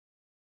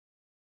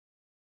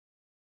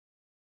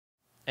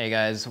Hey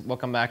guys,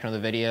 welcome back to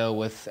another video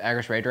with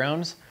Agri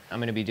drones. I'm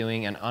going to be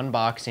doing an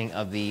unboxing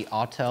of the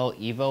Autel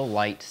EVO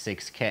Lite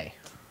 6K.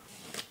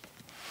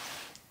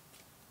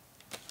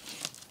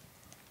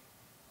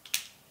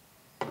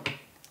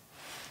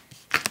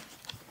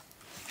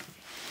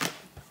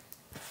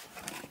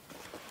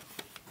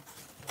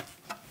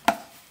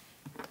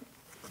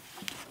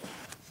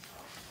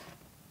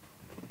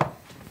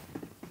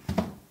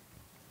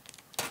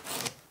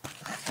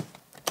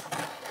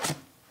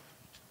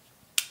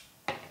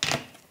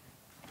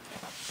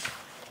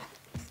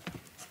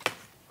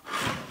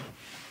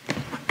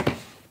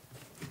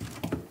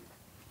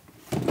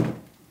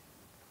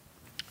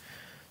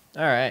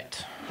 All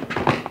right,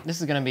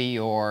 this is going to be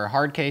your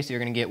hard case you're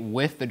going to get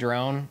with the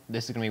drone.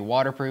 This is going to be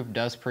waterproof,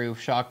 dustproof,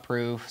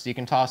 shockproof, so you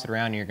can toss it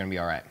around and you're going to be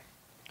all right.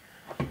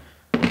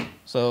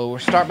 So we'll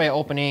start by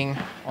opening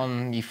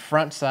on the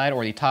front side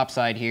or the top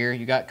side here.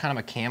 You got kind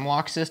of a cam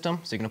lock system,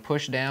 so you're going to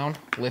push down,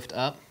 lift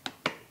up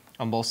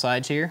on both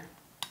sides here.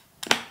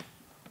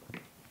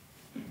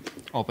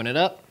 Open it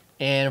up,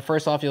 and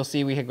first off you'll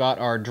see we have got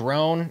our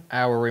drone,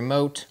 our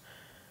remote,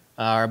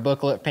 our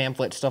booklet,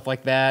 pamphlet, stuff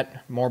like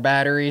that. More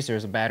batteries.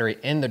 There's a battery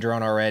in the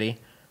drone already.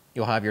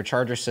 You'll have your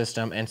charger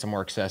system and some more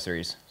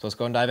accessories. So let's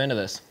go and dive into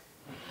this.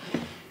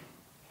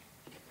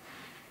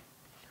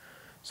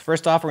 So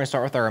first off, we're going to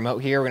start with our remote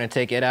here. We're going to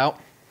take it out.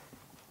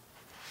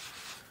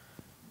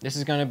 This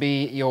is going to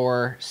be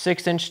your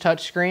 6-inch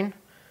touchscreen.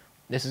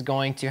 This is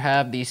going to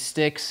have these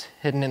sticks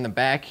hidden in the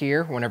back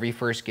here whenever you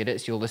first get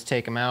it. So you'll just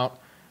take them out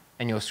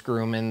and you'll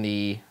screw them in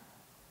the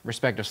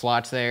respective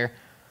slots there.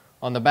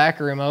 On the back of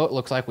the remote, it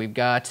looks like we've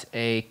got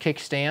a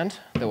kickstand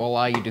that will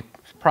allow you to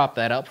prop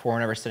that up for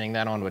whenever sitting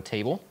that onto a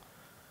table.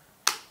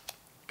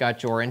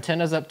 Got your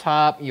antennas up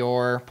top.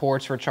 Your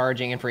ports for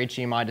charging and for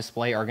HDMI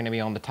display are going to be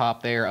on the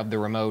top there of the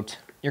remote.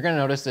 You're going to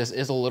notice this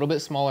is a little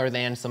bit smaller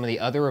than some of the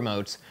other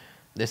remotes.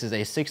 This is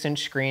a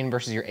 6-inch screen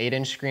versus your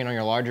 8-inch screen on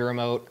your larger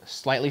remote.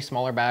 Slightly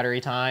smaller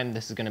battery time.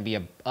 This is going to be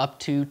up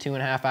to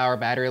 2.5 hour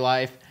battery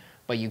life,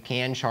 but you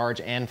can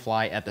charge and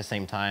fly at the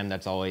same time.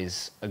 That's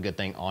always a good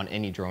thing on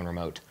any drone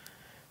remote.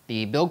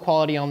 The build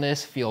quality on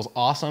this feels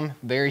awesome,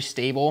 very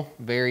stable,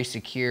 very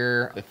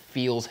secure. It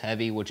feels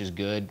heavy, which is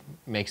good,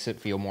 makes it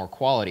feel more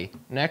quality.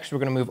 Next, we're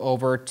gonna move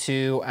over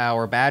to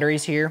our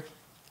batteries here.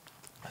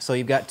 So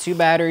you've got 2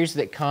 batteries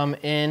that come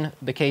in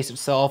the case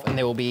itself, and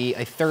there will be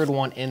a third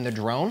one in the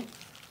drone.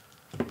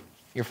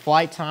 Your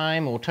flight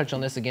time, we'll touch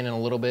on this again in a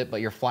little bit, but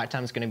your flight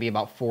time is gonna be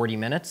about 40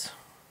 minutes.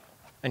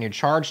 And your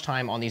charge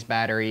time on these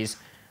batteries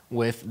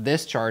with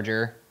this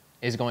charger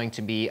is going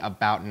to be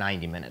about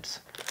 90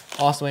 minutes.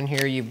 Also in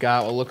here, you've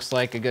got what looks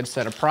like a good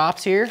set of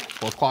props here,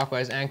 both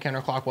clockwise and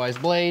counterclockwise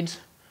blades.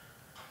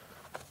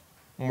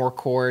 More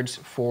cords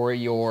for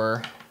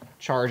your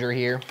charger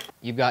here.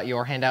 You've got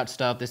your handout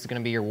stuff. This is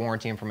going to be your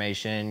warranty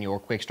information, your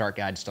quick start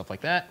guide, stuff like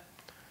that.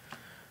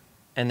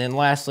 And then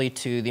lastly,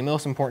 to the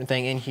most important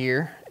thing in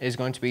here is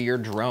going to be your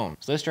drone.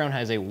 So this drone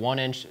has a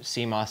 1-inch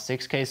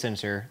CMOS 6K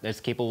sensor that's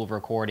capable of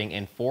recording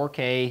in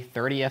 4K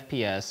 30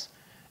 FPS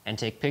and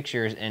take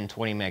pictures in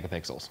 20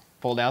 megapixels.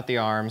 Fold out the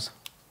arms.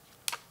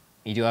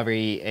 You do have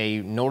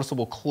a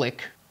noticeable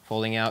click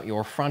folding out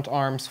your front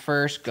arms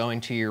first, going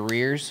to your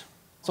rears.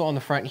 So on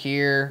the front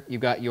here,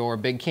 you've got your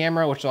big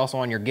camera, which is also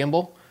on your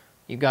gimbal.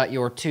 You've got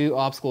your 2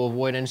 obstacle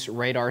avoidance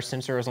radar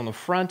sensors on the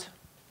front.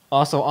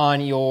 Also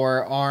on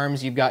your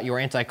arms, you've got your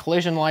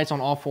anti-collision lights on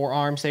all 4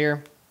 arms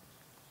here.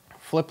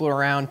 Flip it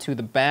around to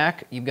the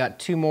back. You've got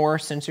 2 more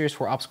sensors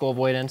for obstacle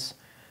avoidance.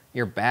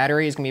 Your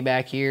battery is gonna be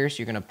back here, so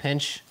you're gonna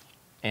pinch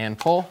and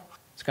pull.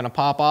 It's gonna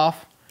pop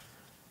off.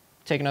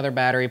 Take another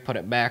battery, put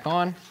it back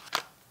on,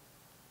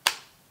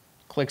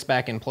 clicks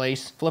back in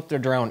place, flip the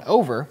drone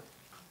over,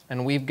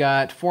 and we've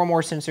got 4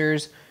 more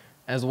sensors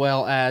as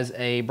well as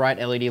a bright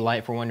LED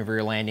light for whenever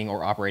you're landing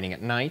or operating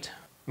at night.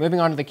 Moving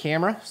on to the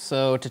camera,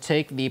 so to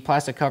take the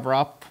plastic cover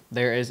up,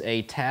 there is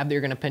a tab that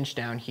you're gonna pinch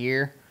down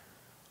here.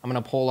 I'm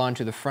gonna pull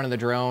onto the front of the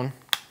drone,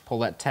 pull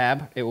that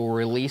tab, it will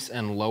release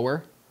and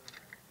lower.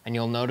 And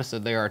you'll notice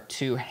that there are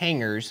 2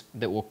 hangers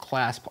that will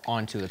clasp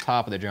onto the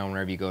top of the drone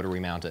whenever you go to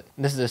remount it.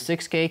 This is a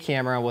 6K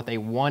camera with a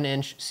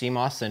 1-inch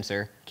CMOS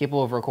sensor,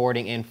 capable of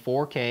recording in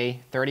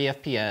 4K 30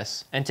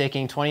 FPS and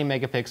taking 20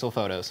 megapixel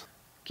photos.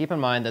 Keep in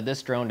mind that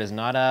this drone does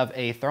not have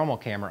a thermal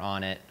camera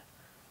on it,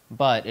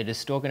 but it is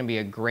still going to be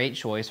a great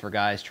choice for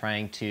guys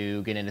trying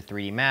to get into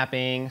 3D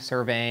mapping,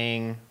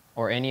 surveying,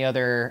 or any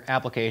other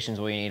applications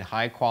where you need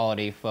high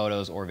quality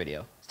photos or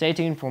video. Stay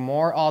tuned for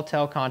more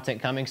Autel content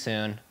coming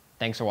soon.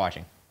 Thanks for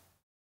watching.